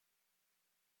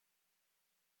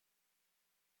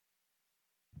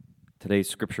Today's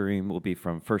scripture reading will be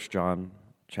from 1 John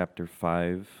chapter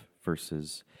 5,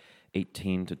 verses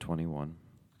 18 to 21.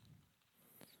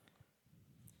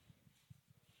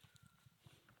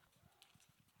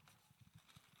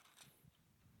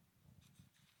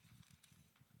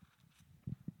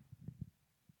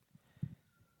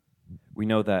 We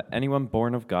know that anyone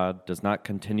born of God does not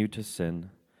continue to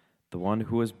sin. The one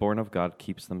who is born of God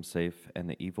keeps them safe, and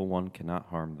the evil one cannot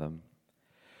harm them.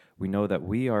 We know that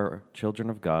we are children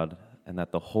of God, and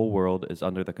that the whole world is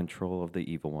under the control of the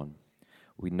evil one.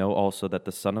 We know also that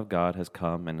the Son of God has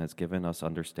come and has given us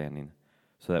understanding,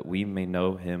 so that we may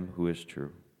know him who is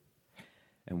true.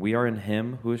 And we are in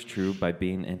him who is true by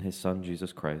being in his Son,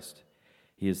 Jesus Christ.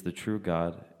 He is the true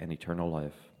God and eternal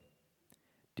life.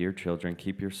 Dear children,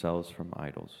 keep yourselves from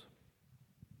idols.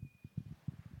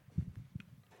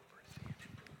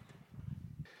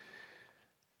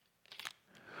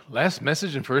 Last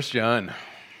message in 1 John.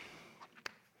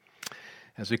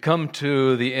 As we come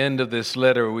to the end of this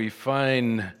letter, we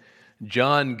find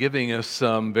John giving us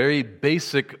some very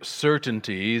basic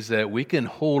certainties that we can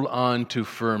hold on to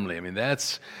firmly. I mean,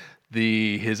 that's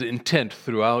his intent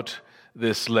throughout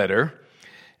this letter.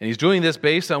 And he's doing this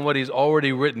based on what he's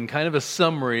already written, kind of a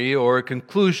summary or a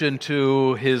conclusion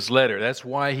to his letter. That's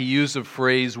why he used the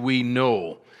phrase, "we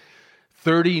know,"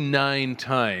 39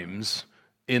 times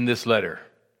in this letter.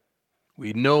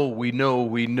 We know, we know,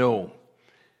 we know.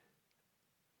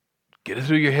 Get it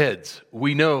through your heads.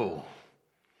 We know.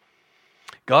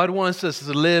 God wants us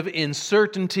to live in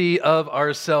certainty of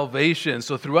our salvation.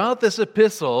 So throughout this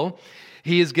epistle,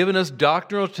 he has given us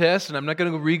doctrinal tests, and I'm not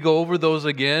going to re-go over those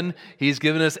again. He's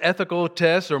given us ethical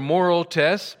tests or moral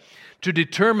tests to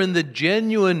determine the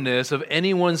genuineness of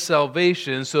anyone's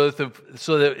salvation so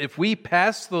that if we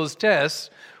pass those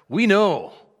tests, we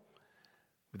know,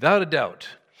 without a doubt.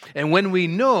 And when we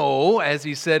know, as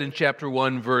he said in chapter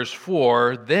 1, verse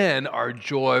 4, then our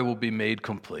joy will be made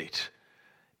complete.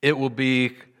 It will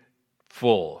be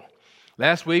full.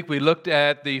 Last week we looked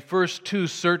at the first two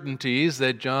certainties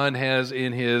that John has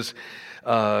in his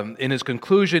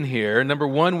conclusion here. Number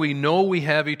one, we know we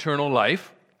have eternal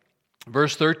life.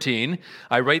 Verse 13,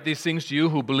 I write these things to you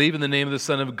who believe in the name of the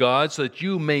Son of God so that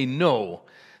you may know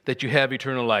that you have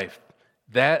eternal life.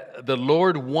 That the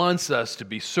Lord wants us to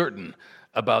be certain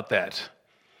about that.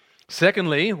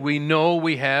 Secondly, we know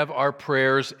we have our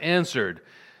prayers answered.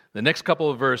 The next couple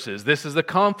of verses, this is the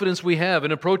confidence we have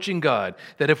in approaching God,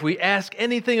 that if we ask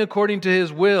anything according to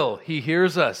his will, he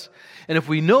hears us. And if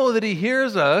we know that he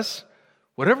hears us,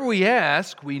 whatever we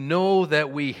ask, we know that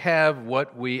we have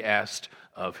what we asked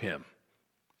of him.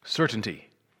 Certainty.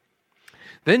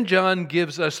 Then John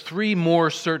gives us three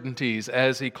more certainties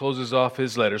as he closes off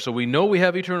his letter. So we know we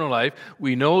have eternal life,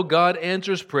 we know God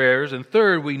answers prayers, and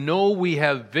third, we know we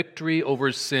have victory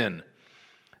over sin.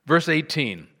 Verse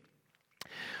 18,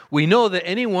 we know that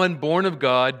anyone born of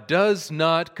God does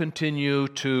not continue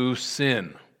to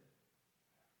sin.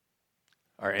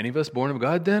 Are any of us born of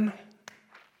God then?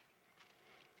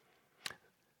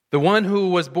 The one who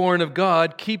was born of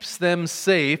God keeps them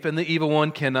safe, and the evil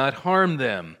one cannot harm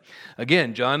them.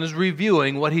 Again, John is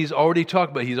reviewing what he's already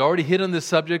talked about. He's already hit on this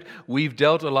subject. We've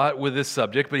dealt a lot with this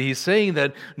subject, but he's saying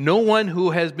that no one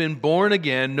who has been born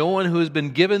again, no one who has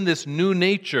been given this new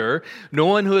nature, no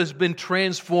one who has been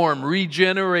transformed,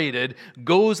 regenerated,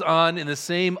 goes on in the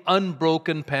same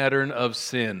unbroken pattern of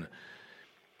sin.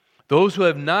 Those who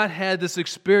have not had this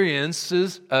experience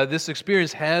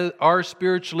are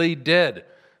spiritually dead.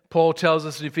 Paul tells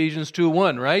us in Ephesians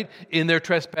 2:1, right? In their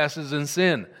trespasses and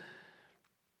sin.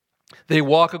 They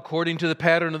walk according to the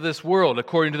pattern of this world,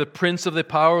 according to the prince of the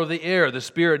power of the air, the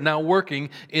spirit now working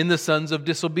in the sons of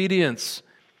disobedience.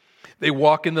 They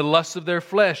walk in the lusts of their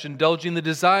flesh, indulging the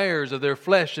desires of their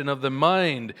flesh and of the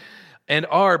mind, and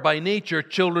are by nature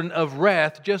children of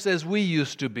wrath, just as we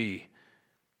used to be.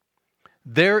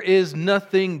 There is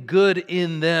nothing good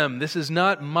in them. This is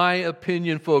not my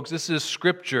opinion, folks. This is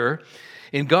Scripture.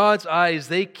 In God's eyes,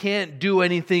 they can't do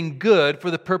anything good for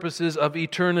the purposes of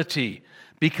eternity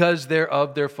because they're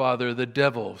of their father, the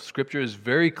devil. Scripture is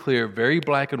very clear, very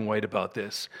black and white about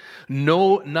this.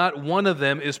 No, not one of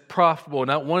them is profitable.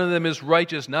 Not one of them is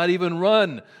righteous, not even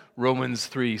one, Romans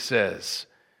 3 says.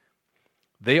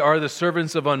 They are the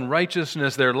servants of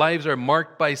unrighteousness. Their lives are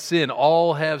marked by sin.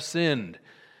 All have sinned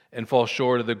and fall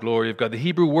short of the glory of God. The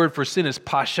Hebrew word for sin is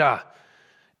pasha.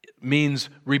 It means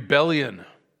rebellion.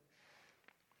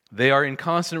 They are in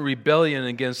constant rebellion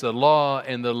against the law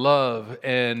and the love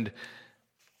and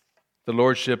the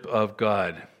lordship of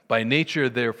God. By nature,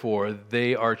 therefore,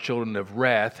 they are children of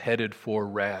wrath, headed for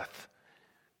wrath.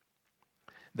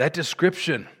 That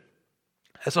description,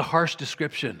 that's a harsh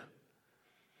description.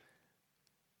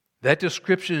 That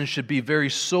description should be very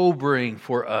sobering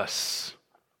for us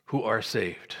who are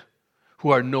saved,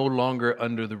 who are no longer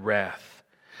under the wrath,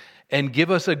 and give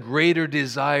us a greater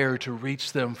desire to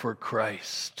reach them for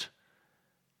Christ.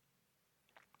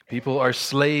 People are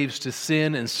slaves to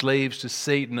sin and slaves to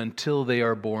Satan until they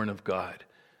are born of God.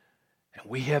 And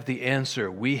we have the answer.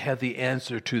 We have the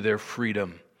answer to their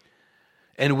freedom.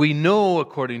 And we know,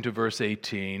 according to verse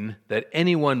 18, that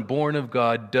anyone born of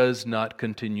God does not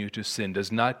continue to sin,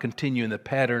 does not continue in the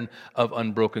pattern of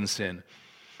unbroken sin.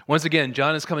 Once again,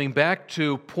 John is coming back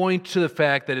to point to the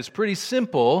fact that it's pretty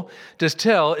simple to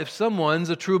tell if someone's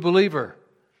a true believer.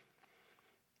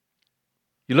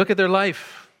 You look at their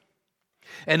life.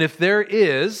 And if there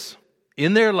is,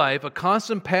 in their life, a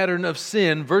constant pattern of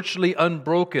sin, virtually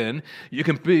unbroken, you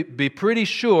can be pretty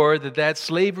sure that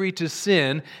slavery to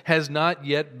sin has not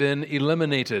yet been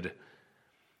eliminated.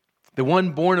 The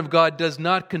one born of God does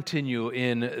not continue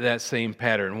in that same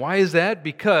pattern. Why is that?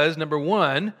 Because, number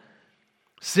one,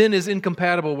 sin is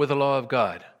incompatible with the law of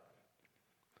God.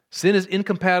 Sin is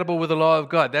incompatible with the law of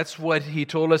God. That's what he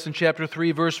told us in chapter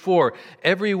 3, verse 4.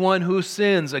 Everyone who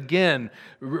sins, again,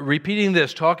 repeating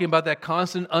this, talking about that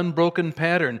constant unbroken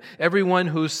pattern. Everyone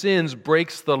who sins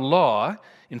breaks the law.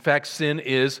 In fact, sin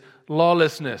is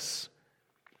lawlessness.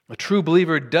 A true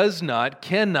believer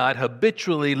cannot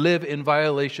habitually live in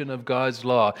violation of God's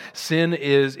law. Sin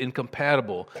is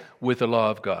incompatible with the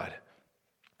law of God.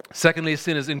 Secondly,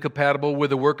 sin is incompatible with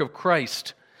the work of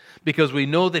Christ, because we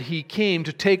know that he came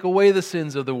to take away the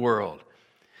sins of the world.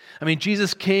 I mean,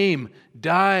 Jesus came,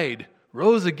 died,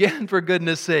 rose again, for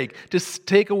goodness sake, to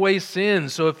take away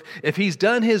sins. So if he's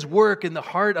done his work in the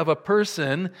heart of a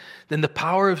person, then the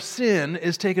power of sin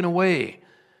is taken away.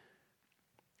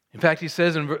 In fact, he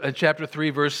says in chapter 3,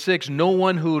 verse 6, no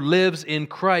one who lives in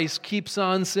Christ keeps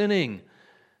on sinning.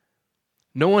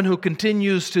 No one who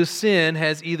continues to sin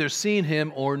has either seen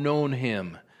him or known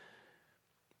him.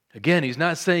 Again, he's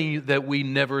not saying that we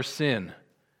never sin.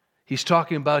 He's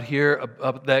talking about here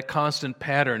about that constant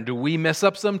pattern. Do we mess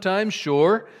up sometimes?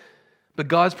 Sure. But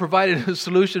God's provided a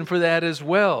solution for that as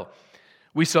well.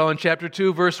 We saw in chapter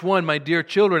 2, verse 1, my dear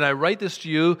children, I write this to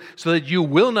you so that you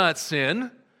will not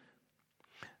sin.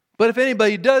 But if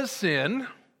anybody does sin,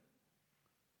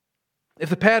 if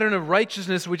the pattern of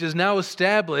righteousness which is now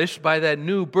established by that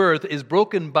new birth is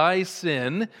broken by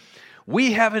sin,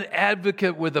 we have an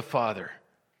advocate with the Father.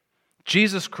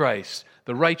 Jesus Christ,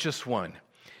 the righteous one.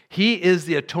 He is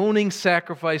the atoning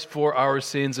sacrifice for our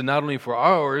sins, and not only for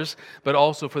ours, but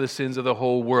also for the sins of the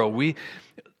whole world.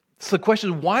 So the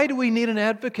question is, why do we need an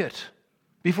advocate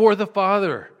before the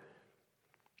Father?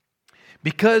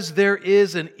 Because there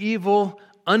is an evil,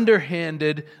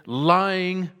 underhanded,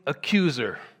 lying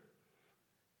accuser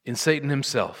in Satan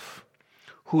himself,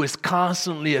 who is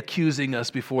constantly accusing us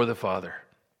before the Father.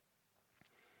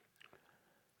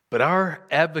 But our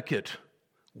advocate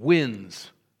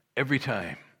wins every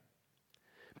time,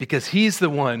 because he's the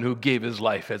one who gave his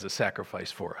life as a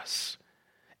sacrifice for us.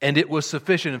 And it was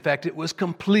sufficient. In fact, it was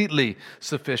completely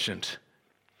sufficient.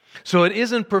 So it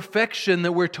isn't perfection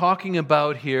that we're talking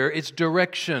about here, it's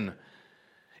direction.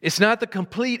 It's not the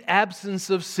complete absence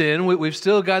of sin. We've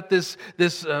still got this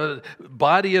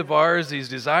body of ours, these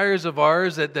desires of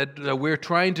ours that we're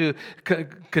trying to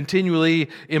continually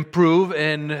improve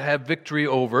and have victory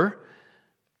over.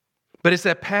 But it's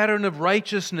that pattern of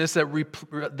righteousness that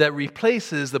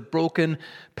replaces the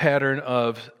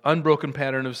unbroken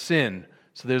pattern of sin.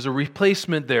 So there's a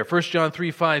replacement there. 1 John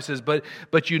 3:5 says,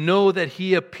 but you know that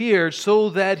he appeared so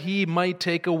that he might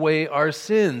take away our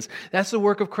sins. That's the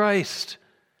work of Christ.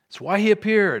 That's why he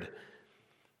appeared.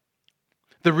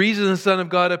 The reason the Son of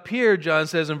God appeared, John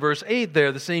says in verse 8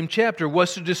 there, the same chapter,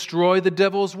 was to destroy the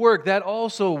devil's work. That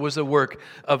also was a work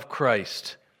of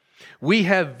Christ. We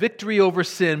have victory over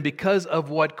sin because of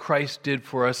what Christ did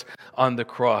for us on the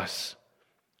cross.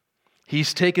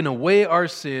 He's taken away our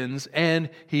sins and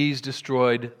he's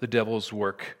destroyed the devil's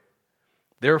work.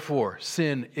 Therefore,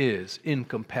 sin is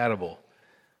incompatible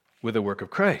with the work of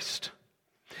Christ.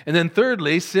 And then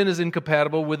thirdly, sin is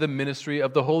incompatible with the ministry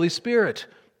of the Holy Spirit.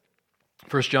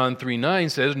 1 John 3:9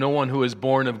 says, no one who is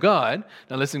born of God,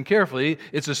 now listen carefully,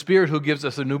 it's the Spirit who gives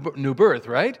us a new birth,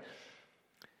 right?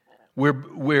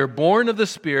 We're born of the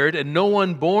Spirit, and no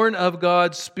one born of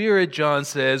God's Spirit, John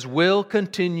says, will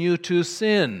continue to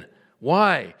sin.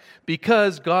 Why?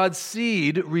 Because God's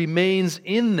seed remains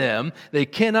in them. They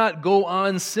cannot go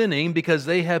on sinning because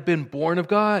they have been born of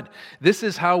God. This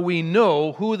is how we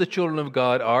know who the children of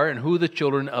God are and who the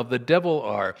children of the devil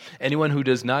are. Anyone who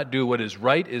does not do what is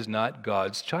right is not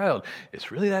God's child.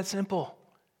 It's really that simple.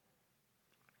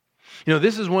 You know,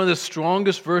 this is one of the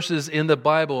strongest verses in the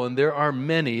Bible, and there are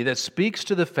many, that speaks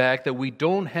to the fact that we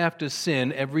don't have to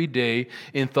sin every day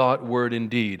in thought, word, and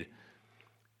deed.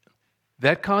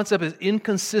 That concept is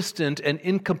inconsistent and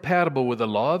incompatible with the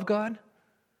law of God,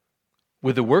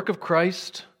 with the work of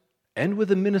Christ, and with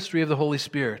the ministry of the Holy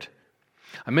Spirit.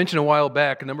 I mentioned a while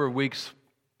back, a number of weeks,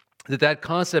 that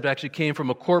concept actually came from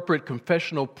a corporate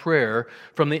confessional prayer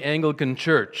from the Anglican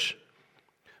Church.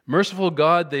 Merciful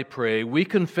God, they pray, we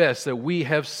confess that we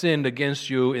have sinned against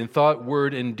you in thought,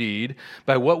 word, and deed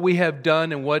by what we have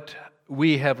done and what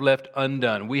we have left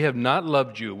undone. We have not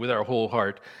loved you with our whole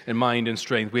heart and mind and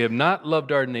strength. We have not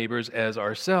loved our neighbors as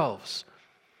ourselves.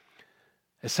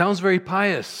 It sounds very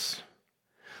pious,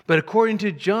 but according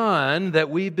to John that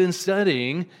we've been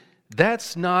studying,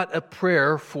 that's not a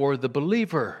prayer for the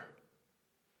believer.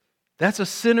 That's a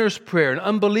sinner's prayer, an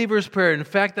unbeliever's prayer. In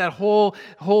fact, that whole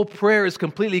prayer is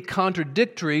completely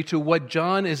contradictory to what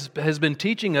John has been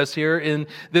teaching us here in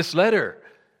this letter.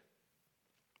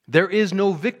 There is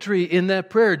no victory in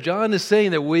that prayer. John is saying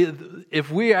that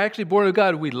if we are actually born of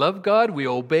God, we love God, we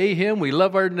obey Him, we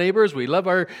love our neighbors, we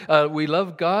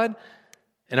love God,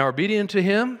 and are obedient to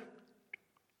Him.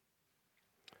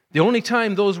 The only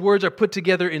time those words are put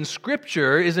together in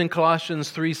Scripture is in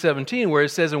Colossians 3:17, where it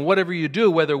says, "And whatever you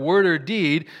do, whether word or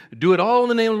deed, do it all in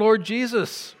the name of the Lord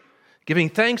Jesus, giving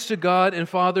thanks to God and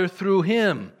Father through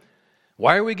Him."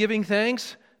 Why are we giving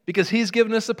thanks? Because He's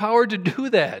given us the power to do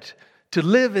that, to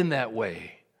live in that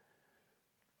way.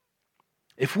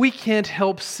 If we can't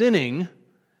help sinning,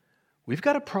 we've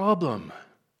got a problem.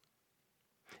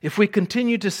 If we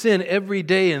continue to sin every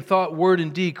day in thought, word,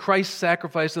 and deed, Christ's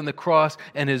sacrifice on the cross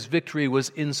and His victory was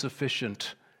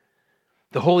insufficient.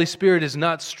 The Holy Spirit is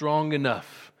not strong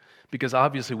enough because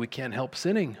obviously we can't help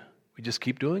sinning. We just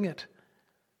keep doing it.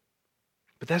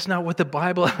 But that's not what the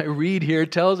Bible I read here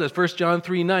tells us. 1 John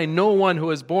 3:9, no one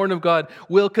who is born of God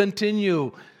will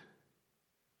continue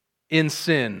in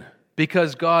sin,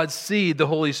 because God's seed, the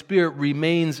Holy Spirit,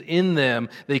 remains in them.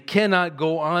 They cannot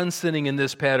go on sinning in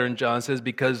this pattern, John says,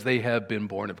 because they have been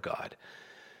born of God.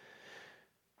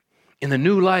 In the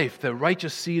new life, the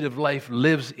righteous seed of life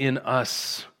lives in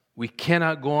us. We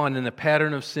cannot go on in a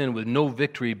pattern of sin with no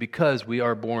victory because we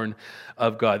are born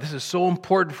of God. This is so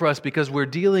important for us because we're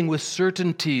dealing with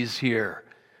certainties here.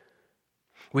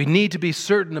 We need to be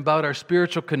certain about our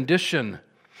spiritual condition.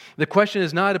 The question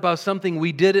is not about something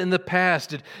we did in the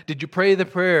past. Did you pray the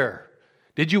prayer?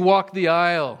 Did you walk the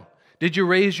aisle? Did you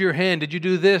raise your hand? Did you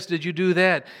do this? Did you do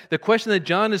that? The question that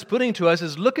John is putting to us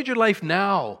is, look at your life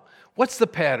now. What's the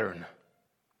pattern?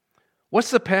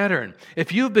 What's the pattern?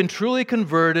 If you've been truly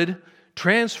converted,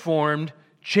 transformed,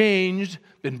 changed,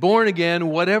 been born again,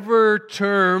 whatever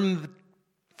term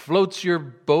floats your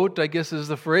boat, I guess is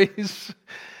the phrase,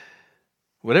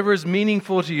 whatever is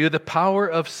meaningful to you, the power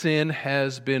of sin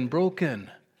has been broken.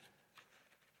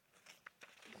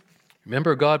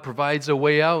 Remember, God provides a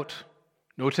way out.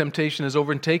 No temptation has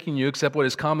overtaken you except what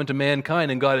is common to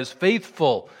mankind, and God is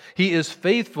faithful. He is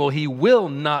faithful. He will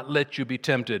not let you be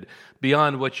tempted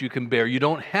beyond what you can bear. You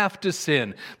don't have to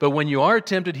sin, but when you are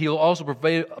tempted, He will also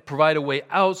provide a way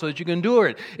out so that you can endure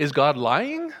it. Is God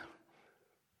lying?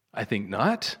 I think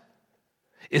not.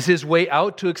 Is His way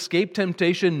out to escape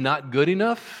temptation not good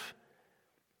enough?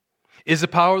 Is the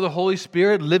power of the Holy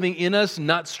Spirit living in us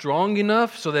not strong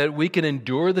enough so that we can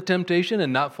endure the temptation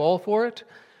and not fall for it?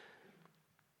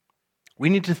 We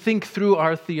need to think through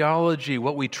our theology,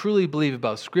 what we truly believe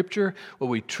about Scripture, what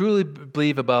we truly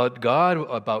believe about God,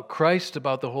 about Christ,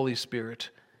 about the Holy Spirit.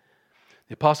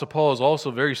 The Apostle Paul is also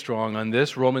very strong on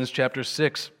this, Romans chapter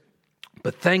 6.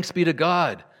 But thanks be to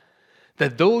God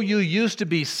that though you used to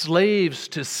be slaves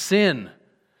to sin,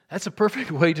 that's a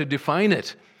perfect way to define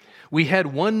it. We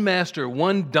had one master,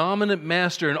 one dominant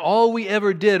master, and all we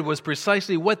ever did was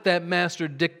precisely what that master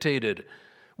dictated.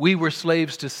 We were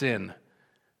slaves to sin.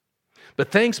 But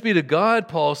thanks be to God,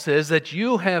 Paul says, that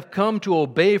you have come to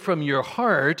obey from your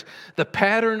heart the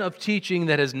pattern of teaching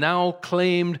that has now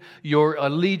claimed your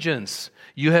allegiance.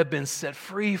 You have been set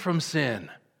free from sin,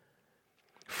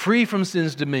 free from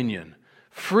sin's dominion,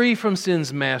 free from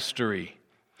sin's mastery,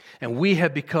 and we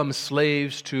have become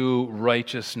slaves to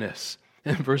righteousness.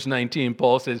 In verse 19,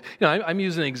 Paul says, I'm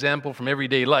using an example from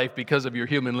everyday life because of your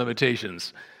human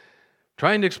limitations.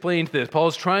 Trying to explain this,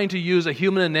 Paul's trying to use a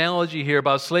human analogy here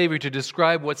about slavery to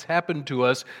describe what's happened to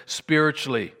us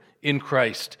spiritually in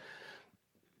Christ.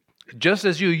 Just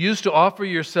as you used to offer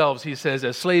yourselves, he says,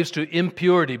 as slaves to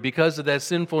impurity because of that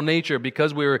sinful nature,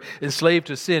 because we were enslaved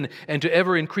to sin and to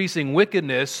ever-increasing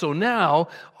wickedness, so now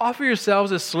offer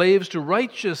yourselves as slaves to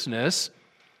righteousness,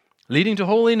 leading to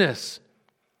holiness.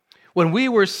 When we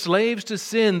were slaves to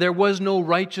sin, there was no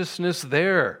righteousness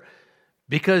there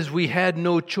because we had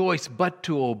no choice but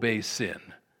to obey sin.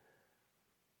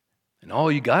 And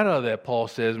all you got out of that, Paul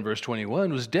says in verse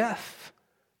 21, was death.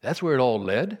 That's where it all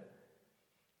led.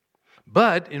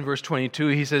 But in verse 22,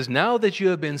 he says, now that you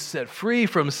have been set free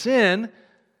from sin,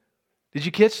 did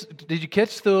you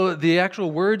catch the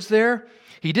actual words there?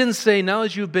 He didn't say, now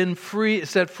that you've been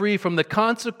set free from the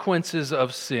consequences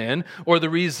of sin, or the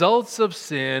results of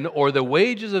sin, or the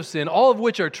wages of sin, all of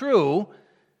which are true.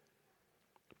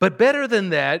 But better than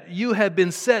that, you have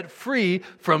been set free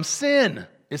from sin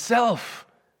itself.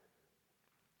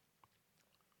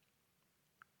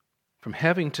 From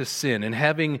having to sin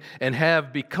and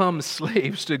have become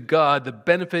slaves to God, the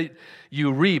benefit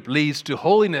you reap leads to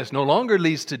holiness. No longer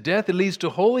leads to death, it leads to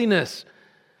holiness.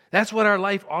 That's what our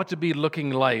life ought to be looking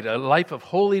like, a life of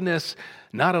holiness,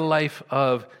 not a life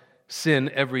of sin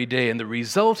every day. And the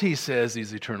result, he says,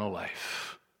 is eternal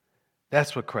life.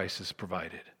 That's what Christ has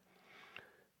provided.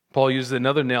 Paul uses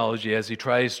another analogy as he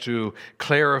tries to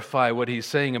clarify what he's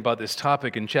saying about this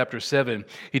topic in chapter 7.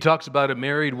 He talks about a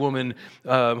married woman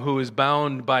who is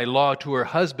bound by law to her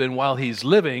husband while he's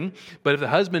living, but if the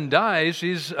husband dies,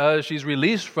 she's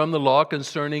released from the law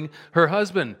concerning her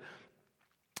husband.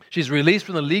 She's released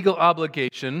from the legal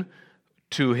obligation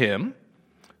to him,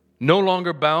 no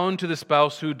longer bound to the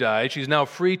spouse who died. She's now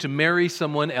free to marry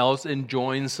someone else and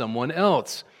join someone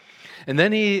else. And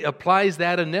then he applies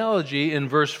that analogy in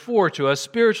verse 4 to us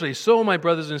spiritually. So, my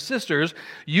brothers and sisters,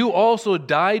 you also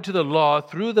died to the law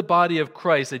through the body of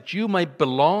Christ, that you might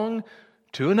belong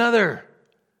to another,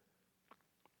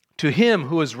 to him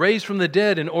who was raised from the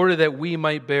dead, in order that we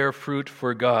might bear fruit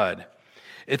for God.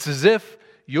 It's as if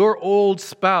your old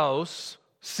spouse,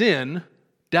 sin,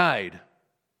 died,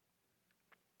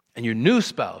 and your new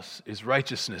spouse is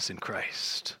righteousness in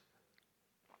Christ.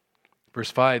 Verse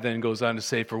 5 then goes on to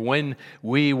say, for when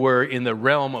we were in the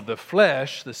realm of the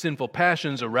flesh, the sinful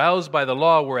passions aroused by the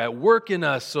law were at work in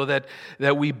us, so that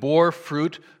we bore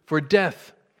fruit for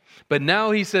death. But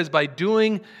now he says, by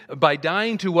dying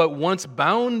to what once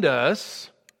bound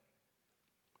us,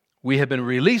 we have been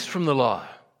released from the law.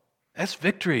 That's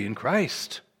victory in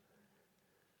Christ.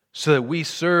 So that we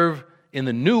serve in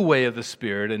the new way of the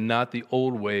Spirit and not the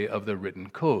old way of the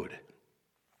written code.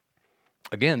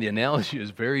 Again, the analogy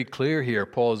is very clear here.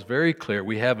 Paul is very clear.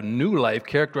 We have a new life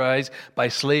characterized by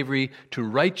slavery to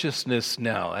righteousness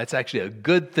now. That's actually a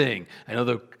good thing. I know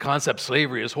the concept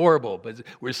slavery is horrible, but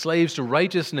we're slaves to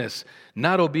righteousness,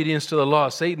 not obedience to the law.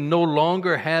 Satan no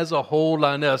longer has a hold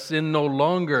on us. Sin no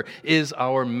longer is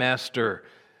our master.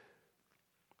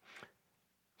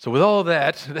 So with all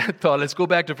that thought, let's go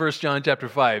back to 1 John chapter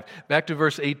 5, back to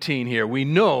verse 18 here. We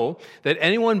know that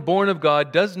anyone born of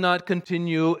God does not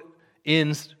continue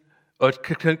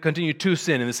to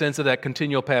sin in the sense of that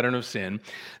continual pattern of sin.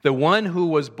 The one who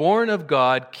was born of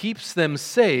God keeps them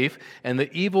safe, and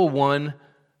the evil one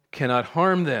cannot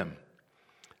harm them.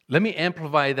 Let me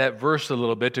amplify that verse a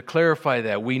little bit to clarify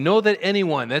that. We know that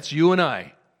anyone, that's you and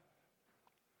I,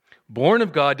 born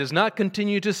of God does not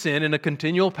continue to sin in a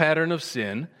continual pattern of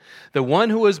sin. The one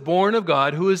who is born of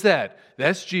God, who is that?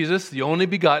 That's Jesus, the only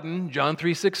begotten, John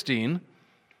 3:16,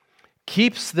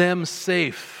 keeps them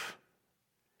safe.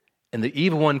 And the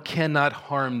evil one cannot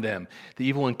harm them. The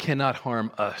evil one cannot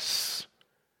harm us.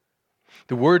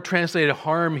 The word translated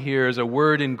harm here is a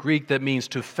word in Greek that means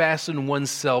to fasten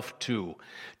oneself to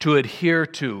adhere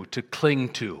to cling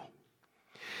to.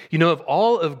 You know, of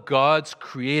all of God's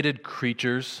created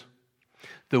creatures,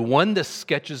 the one that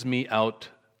sketches me out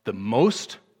the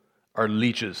most are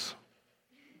leeches.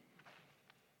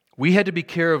 We had to be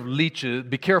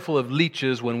careful of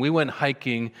leeches when we went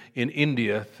hiking in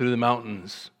India through the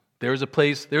mountains. There's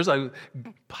a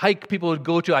hike people would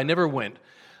go to. I never went.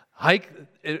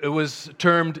 It was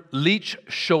termed Leech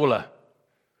Shola.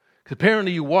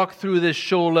 Apparently you walk through this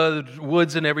shola, the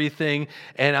woods and everything,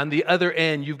 and on the other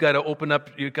end you've got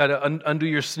to undo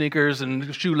your sneakers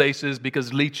and shoelaces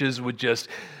because leeches would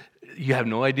you have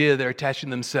no idea they're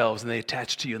attaching themselves, and they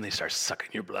attach to you and they start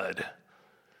sucking your blood.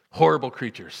 Horrible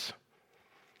creatures.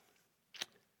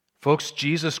 Folks,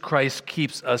 Jesus Christ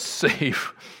keeps us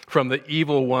safe from the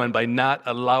evil one by not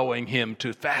allowing him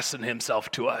to fasten himself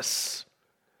to us.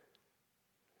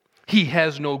 He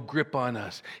has no grip on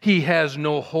us. He has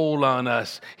no hold on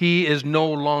us. He is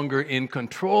no longer in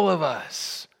control of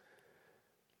us.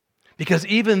 Because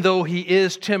even though he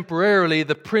is temporarily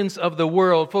the prince of the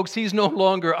world, folks, he's no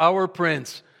longer our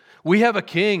prince. We have a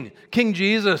king, King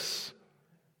Jesus.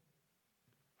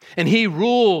 And he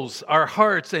rules our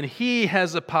hearts, and he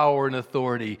has the power and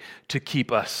authority to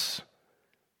keep us.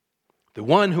 The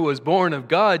one who was born of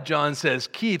God, John says,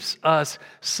 keeps us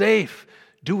safe.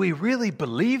 Do we really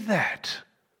believe that?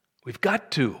 We've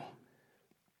got to.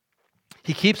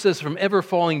 He keeps us from ever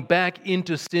falling back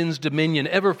into sin's dominion,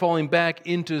 ever falling back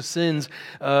into Satan's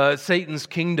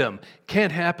kingdom.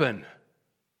 Can't happen.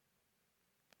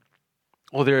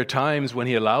 Well, there are times when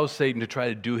he allows Satan to try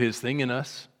to do his thing in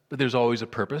us, but there's always a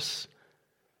purpose.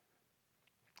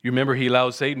 You remember he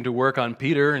allows Satan to work on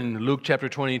Peter in Luke chapter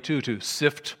 22 to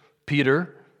sift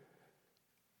Peter.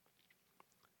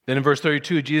 Then in verse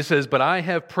 32, Jesus says, "But I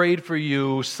have prayed for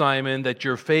you, Simon, that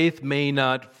your faith may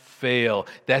not fail."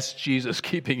 That's Jesus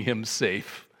keeping him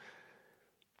safe.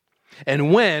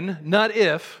 "And when, not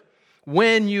if,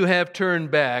 when you have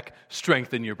turned back,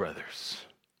 strengthen your brothers."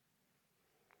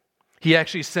 He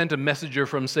actually sent a messenger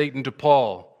from Satan to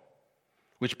Paul,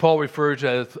 which Paul referred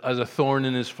to as a thorn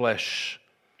in his flesh.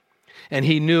 And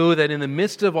he knew that in the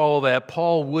midst of all that,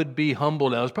 Paul would be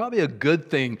humbled. Now, it was probably a good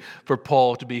thing for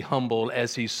Paul to be humbled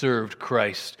as he served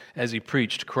Christ, as he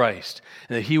preached Christ,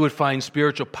 and that he would find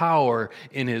spiritual power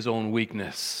in his own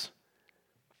weakness.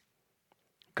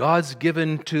 God's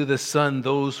given to the Son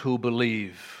those who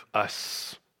believe,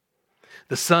 us.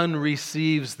 The Son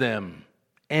receives them,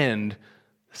 and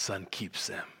the Son keeps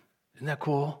them. Isn't that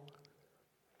cool?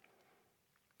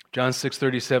 John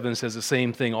 6:37 says the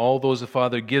same thing. "All those the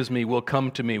Father gives me will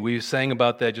come to me." We sang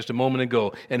about that just a moment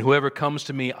ago. "And whoever comes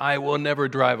to me, I will never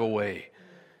drive away."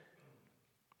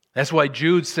 That's why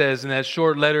Jude says in that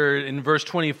short letter in verse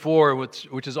 24,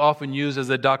 which is often used as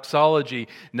a doxology,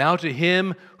 "Now to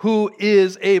him who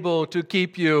is able to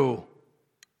keep you."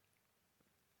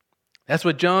 That's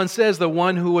what John says. The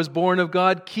one who was born of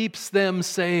God keeps them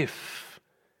safe.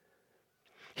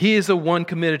 He is the one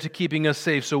committed to keeping us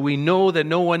safe. So we know that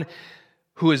no one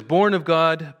who is born of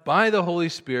God by the Holy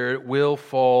Spirit will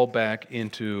fall back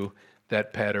into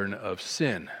that pattern of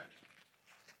sin.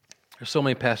 There's so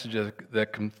many passages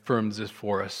that confirms this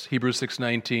for us. Hebrews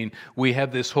 6:19, "We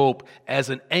have this hope as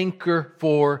an anchor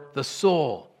for the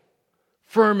soul,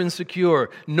 firm and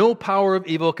secure. No power of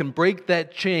evil can break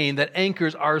that chain that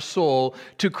anchors our soul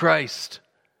to Christ."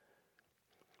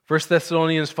 1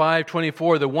 Thessalonians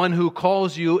 5:24, "The one who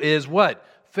calls you is" what?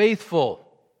 "Faithful,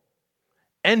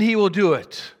 and he will do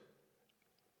it."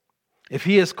 If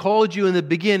he has called you in the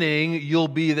beginning, you'll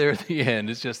be there at the end.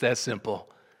 It's just that simple.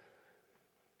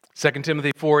 2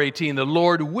 Timothy 4:18, "The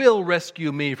Lord will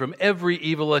rescue me from every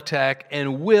evil attack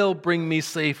and will bring me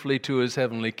safely to his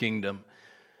heavenly kingdom."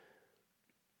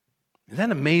 Is that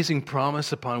an amazing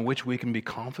promise upon which we can be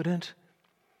confident?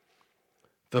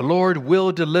 The Lord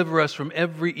will deliver us from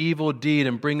every evil deed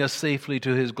and bring us safely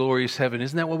to his glorious heaven.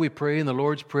 Isn't that what we pray in the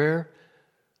Lord's Prayer?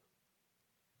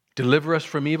 Deliver us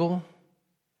from evil,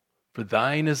 for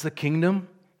thine is the kingdom.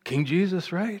 King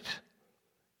Jesus, right?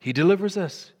 He delivers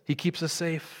us. He keeps us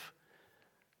safe.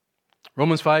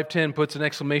 Romans 5:10 puts an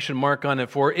exclamation mark on it.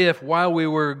 "For if, while we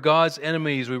were God's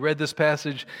enemies," we read this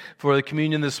passage for the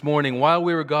communion this morning, "while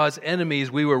we were God's enemies,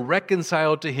 we were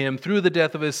reconciled to him through the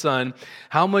death of his Son,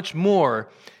 how much more,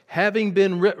 having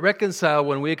been reconciled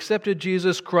when we accepted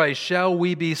Jesus Christ, shall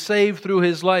we be saved through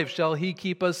his life?" Shall he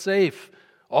keep us safe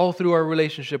all through our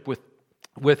relationship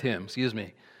with him?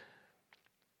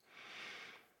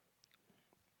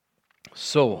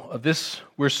 So, of this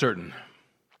we're certain.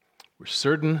 We're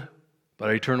certain about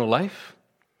our eternal life.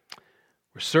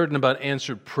 We're certain about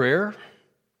answered prayer.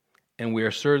 And we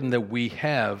are certain that we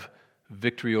have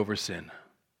victory over sin.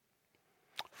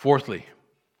 Fourthly,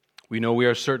 we know we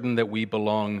are certain that we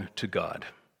belong to God.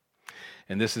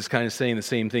 And this is kind of saying the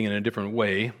same thing in a different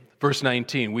way. Verse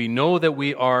 19, "We know that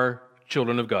we are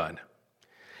children of God,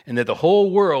 and that the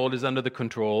whole world is under the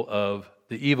control of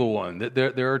the evil one."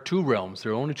 There are two realms.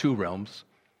 There are only two realms.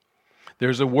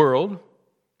 There's a world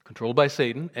controlled by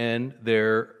Satan, and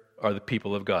there are the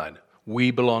people of God.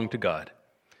 We belong to God.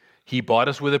 He bought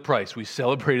us with a price. We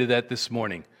celebrated that this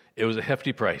morning. It was a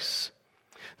hefty price.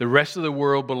 The rest of the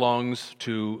world belongs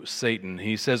to Satan.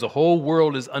 He says the whole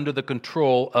world is under the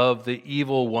control of the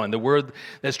evil one. The word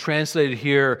that's translated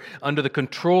here, "under the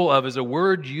control of," is a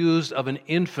word used of an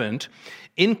infant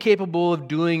incapable of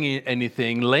doing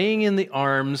anything, laying in the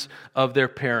arms of their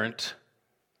parent.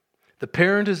 The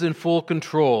parent is in full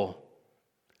control.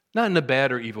 Not in a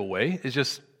bad or evil way. It's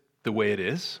just the way it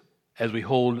is as we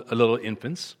hold a little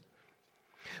infants.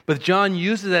 But John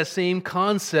uses that same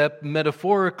concept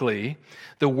metaphorically.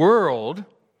 The world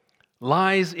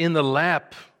lies in the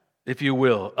lap, if you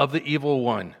will, of the evil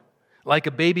one. Like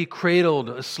a baby cradled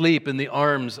asleep in the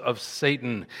arms of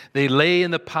Satan. They lay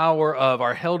in the power of,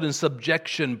 are held in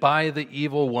subjection by the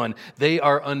evil one. They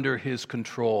are under his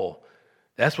control.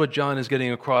 That's what John is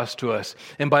getting across to us.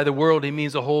 And by the world, he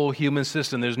means the whole human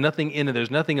system. There's nothing in it, there's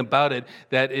nothing about it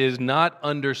that is not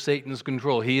under Satan's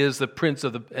control. He is the prince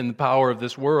of and the power of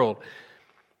this world.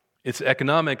 It's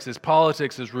economics, it's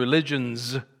politics, it's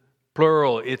religions,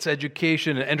 plural, it's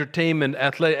education, entertainment,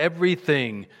 athletic,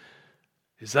 everything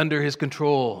is under his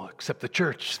control except the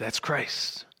church. That's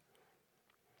Christ.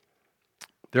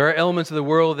 There are elements of the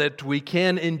world that we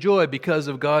can enjoy because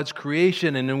of God's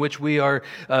creation, and in which we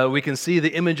can see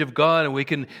the image of God and we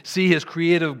can see His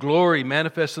creative glory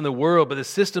manifest in the world. But the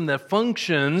system that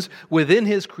functions within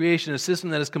His creation is a system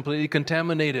that is completely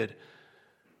contaminated.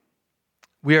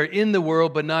 We are in the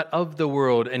world, but not of the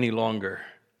world any longer.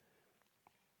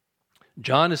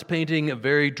 John is painting a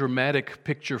very dramatic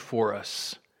picture for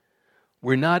us.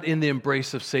 We're not in the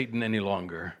embrace of Satan any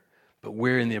longer, but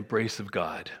we're in the embrace of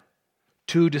God.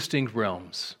 Two distinct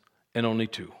realms, and only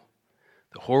two.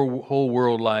 The whole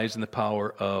world lies in the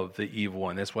power of the evil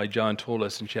one. That's why John told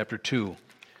us in chapter 2,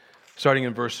 starting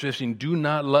in verse 15, do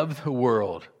not love the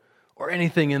world or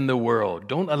anything in the world.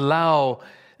 Don't allow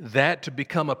that to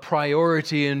become a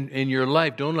priority in your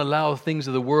life. Don't allow things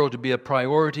of the world to be a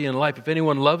priority in life. If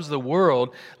anyone loves the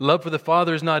world, love for the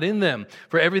Father is not in them.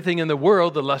 For everything in the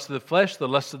world, the lust of the flesh, the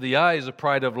lust of the eyes, the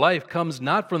pride of life, comes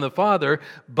not from the Father,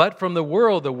 but from the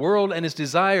world. The world and its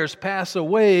desires pass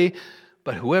away,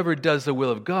 but whoever does the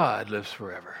will of God lives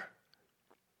forever.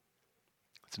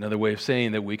 It's another way of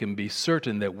saying that we can be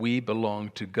certain that we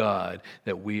belong to God,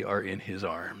 that we are in His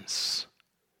arms.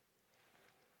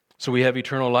 So we have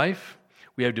eternal life,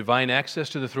 we have divine access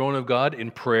to the throne of God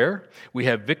in prayer, we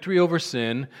have victory over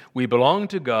sin, we belong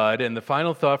to God, and the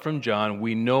final thought from John,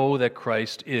 we know that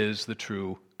Christ is the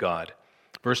true God.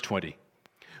 Verse 20,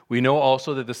 we know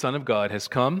also that the Son of God has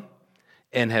come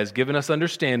and has given us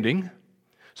understanding,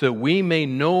 so that we may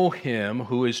know Him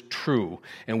who is true,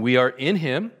 and we are in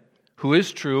Him who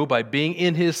is true by being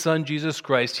in His Son Jesus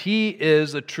Christ. He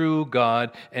is the true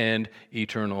God and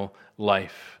eternal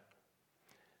life.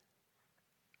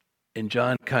 And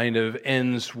John kind of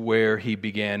ends where he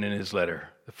began in his letter.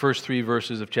 The first 3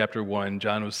 verses of chapter 1,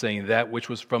 John was saying that which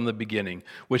was from the beginning,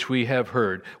 which we have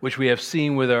heard, which we have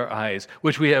seen with our eyes,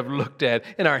 which we have looked at,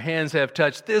 and our hands have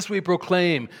touched. This we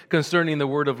proclaim concerning the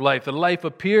word of life. The life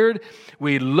appeared,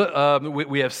 we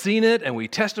have seen it, and we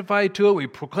testify to it. We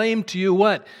proclaim to you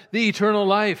what? The eternal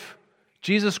life,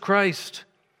 Jesus Christ,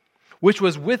 which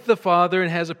was with the Father and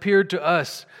has appeared to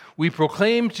us. We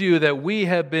proclaim to you that we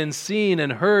have been seen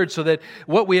and heard, so that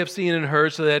what we have seen and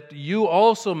heard, so that you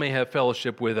also may have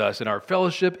fellowship with us. And our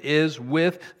fellowship is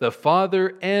with the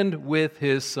Father and with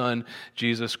His Son,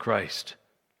 Jesus Christ.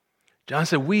 John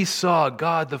said, we saw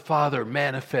God the Father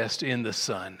manifest in the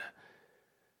Son.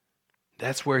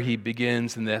 That's where he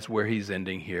begins, and that's where he's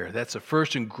ending here. That's the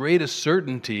first and greatest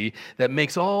certainty that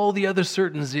makes all the other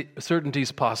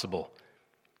certainties possible.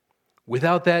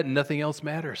 Without that, nothing else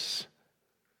matters.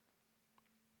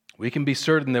 We can be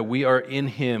certain that we are in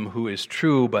Him who is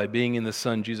true by being in the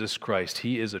Son, Jesus Christ.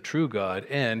 He is a true God,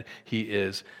 and He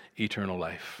is eternal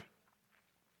life.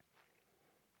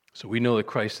 So we know that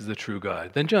Christ is the true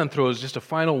God. Then John throws just a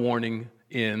final warning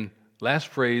in, last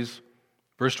phrase,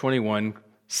 verse 21,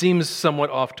 seems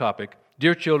somewhat off topic.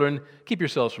 Dear children, keep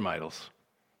yourselves from idols.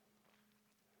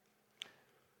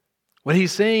 What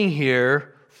he's saying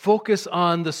here, focus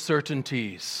on the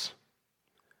certainties.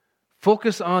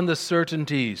 Focus on the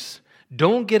certainties.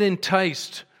 Don't get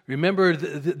enticed. Remember,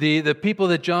 the people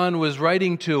that John was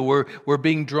writing to were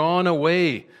being drawn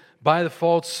away by the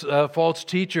false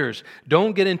teachers.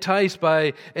 Don't get enticed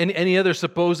by any other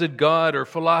supposed God or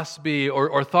philosophy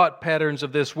or thought patterns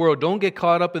of this world. Don't get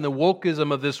caught up in the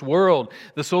wokeism of this world,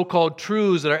 the so-called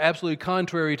truths that are absolutely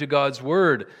contrary to God's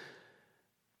word.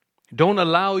 Don't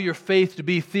allow your faith to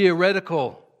be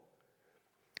theoretical.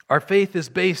 Our faith is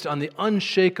based on the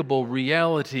unshakable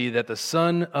reality that the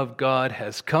Son of God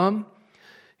has come.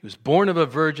 He was born of a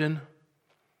virgin,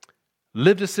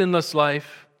 lived a sinless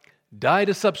life, died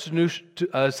a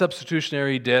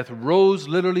substitutionary death, rose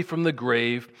literally from the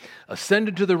grave,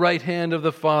 ascended to the right hand of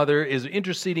the Father, is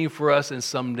interceding for us, and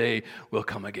someday will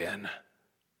come again.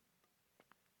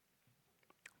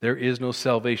 There is no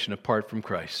salvation apart from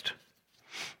Christ,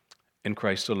 in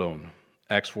Christ alone.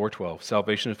 Acts 4:12,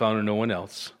 salvation is found in no one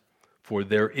else. For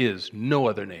there is no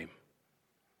other name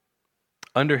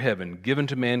under heaven given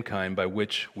to mankind by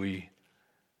which we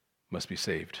must be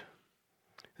saved.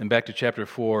 And back to chapter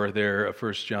 4 there of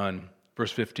 1 John,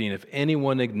 verse 15. If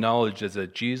anyone acknowledges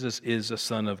that Jesus is the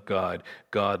Son of God,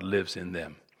 God lives in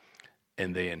them,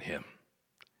 and they in him.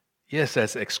 Yes,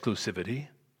 that's exclusivity,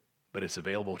 but it's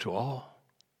available to all.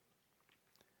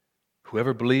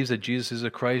 Whoever believes that Jesus is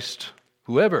a Christ,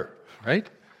 whoever right?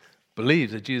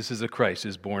 Believes that Jesus is the Christ,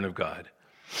 is born of God.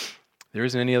 There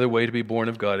isn't any other way to be born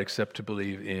of God except to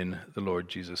believe in the Lord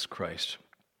Jesus Christ.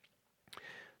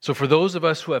 So for those of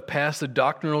us who have passed the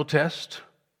doctrinal test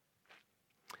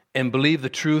and believe the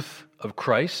truth of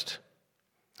Christ,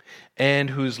 and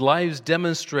whose lives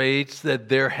demonstrates that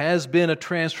there has been a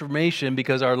transformation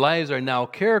because our lives are now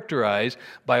characterized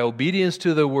by obedience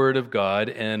to the Word of God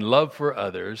and love for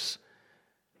others,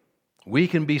 we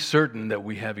can be certain that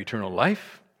we have eternal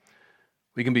life.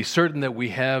 We can be certain that we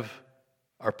have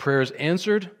our prayers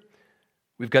answered.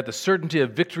 We've got the certainty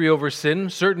of victory over sin,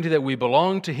 certainty that we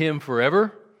belong to Him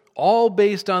forever, all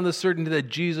based on the certainty that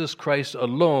Jesus Christ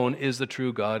alone is the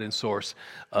true God and source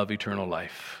of eternal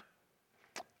life.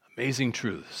 Amazing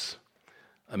truths,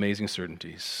 amazing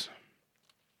certainties.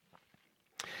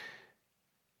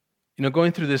 You know,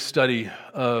 going through this study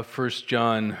of 1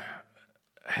 John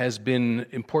has been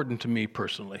important to me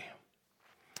personally.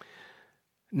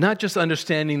 Not just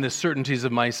understanding the certainties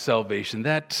of my salvation,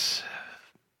 that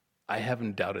I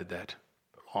haven't doubted that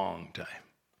for a long time.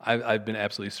 I've been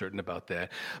absolutely certain about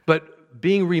that. But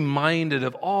being reminded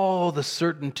of all the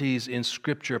certainties in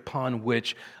Scripture upon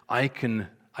which I can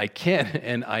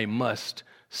and I must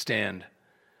stand.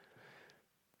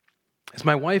 As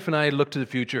my wife and I look to the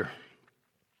future,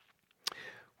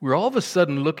 we're all of a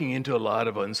sudden looking into a lot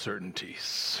of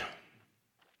uncertainties.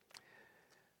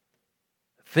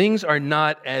 Things are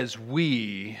not as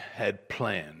we had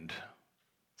planned.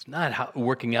 It's not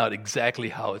working out exactly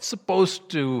how it's supposed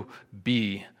to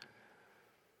be.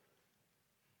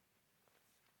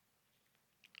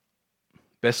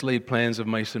 Best laid plans of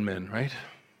mice and men, right?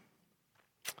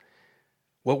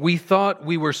 What we thought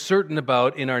we were certain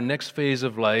about in our next phase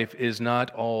of life is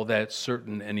not all that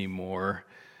certain anymore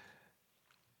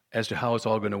as to how it's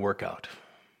all going to work out.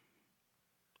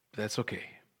 That's okay.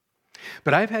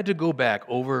 But I've had to go back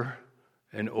over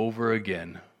and over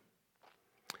again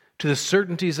to the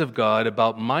certainties of God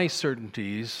about my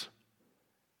certainties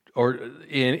or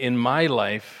in my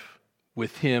life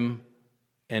with Him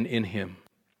and in Him.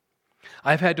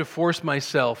 I've had to force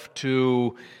myself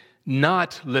to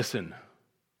not listen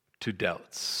to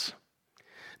doubts,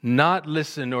 not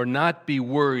listen or not be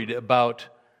worried about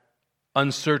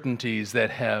uncertainties that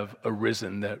have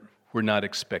arisen that were not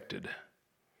expected.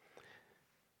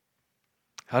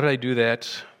 How did I do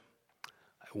that?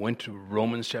 I went to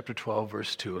Romans chapter 12,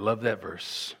 verse 2. I love that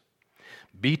verse.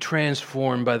 Be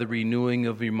transformed by the renewing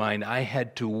of your mind. I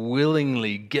had to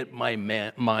willingly get my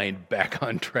mind back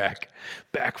on track,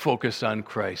 back focused on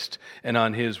Christ and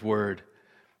on His Word.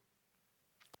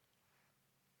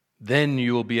 Then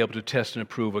you will be able to test and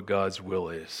approve what God's will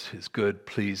is, His good,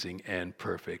 pleasing, and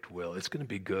perfect will. It's going to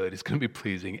be good, it's going to be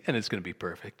pleasing, and it's going to be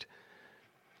perfect.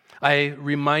 I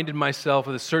reminded myself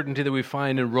of the certainty that we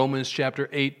find in Romans chapter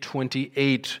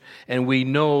 8:28, and we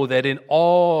know that in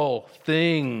all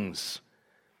things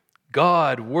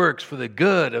God works for the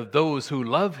good of those who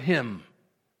love Him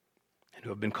and who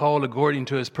have been called according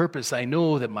to His purpose. I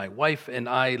know that my wife and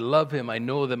I love Him. I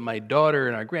know that my daughter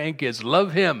and our grandkids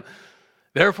love Him.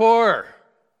 Therefore,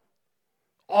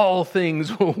 all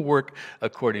things will work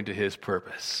according to His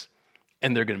purpose,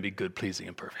 and they're going to be good, pleasing,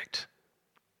 and perfect.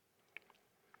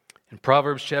 In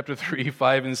Proverbs chapter 3,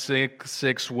 5, and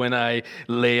 6, when I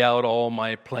lay out all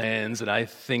my plans, and I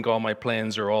think all my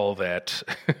plans are all that,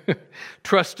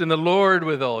 trust in the Lord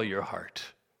with all your heart,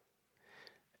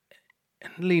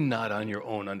 and lean not on your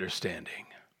own understanding.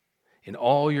 In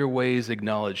all your ways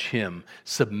acknowledge Him,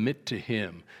 submit to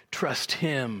Him, trust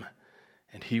Him,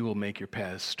 and He will make your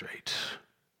paths straight.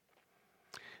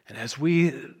 And as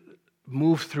we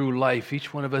move through life,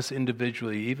 each one of us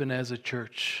individually, even as a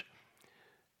church,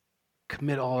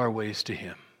 commit all our ways to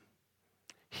Him.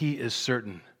 He is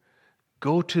certain.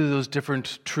 Go to those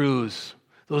different truths,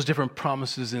 those different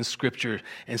promises in Scripture,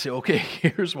 and say, okay,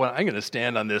 here's what I'm going to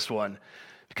stand on this one,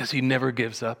 because He never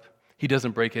gives up. He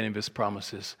doesn't break any of His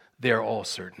promises. They are all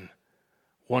certain.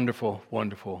 Wonderful,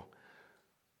 wonderful,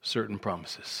 certain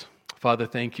promises. Father,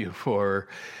 thank you for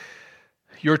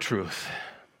your truth.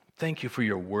 Thank you for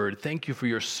your word. Thank you for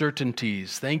your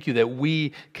certainties. Thank you that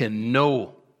we can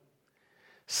know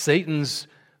Satan's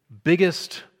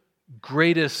biggest,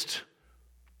 greatest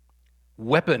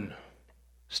weapon,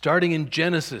 starting in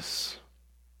Genesis,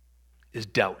 is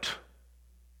doubt.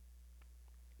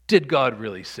 Did God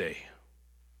really say?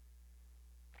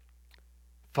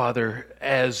 Father,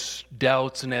 as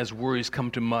doubts and as worries come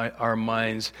to our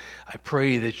minds, I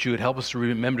pray that you would help us to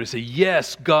remember to say,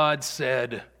 yes, God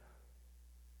said,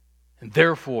 and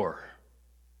therefore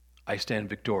I stand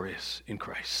victorious in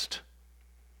Christ.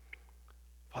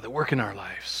 Father, work in our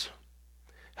lives.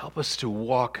 Help us to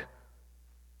walk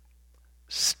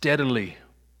steadily,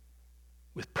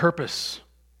 with purpose,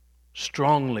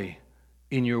 strongly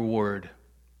in your word,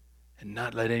 and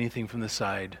not let anything from the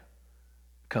side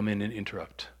come in and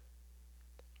interrupt.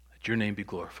 Let your name be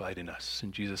glorified in us.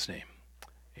 In Jesus' name,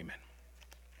 amen.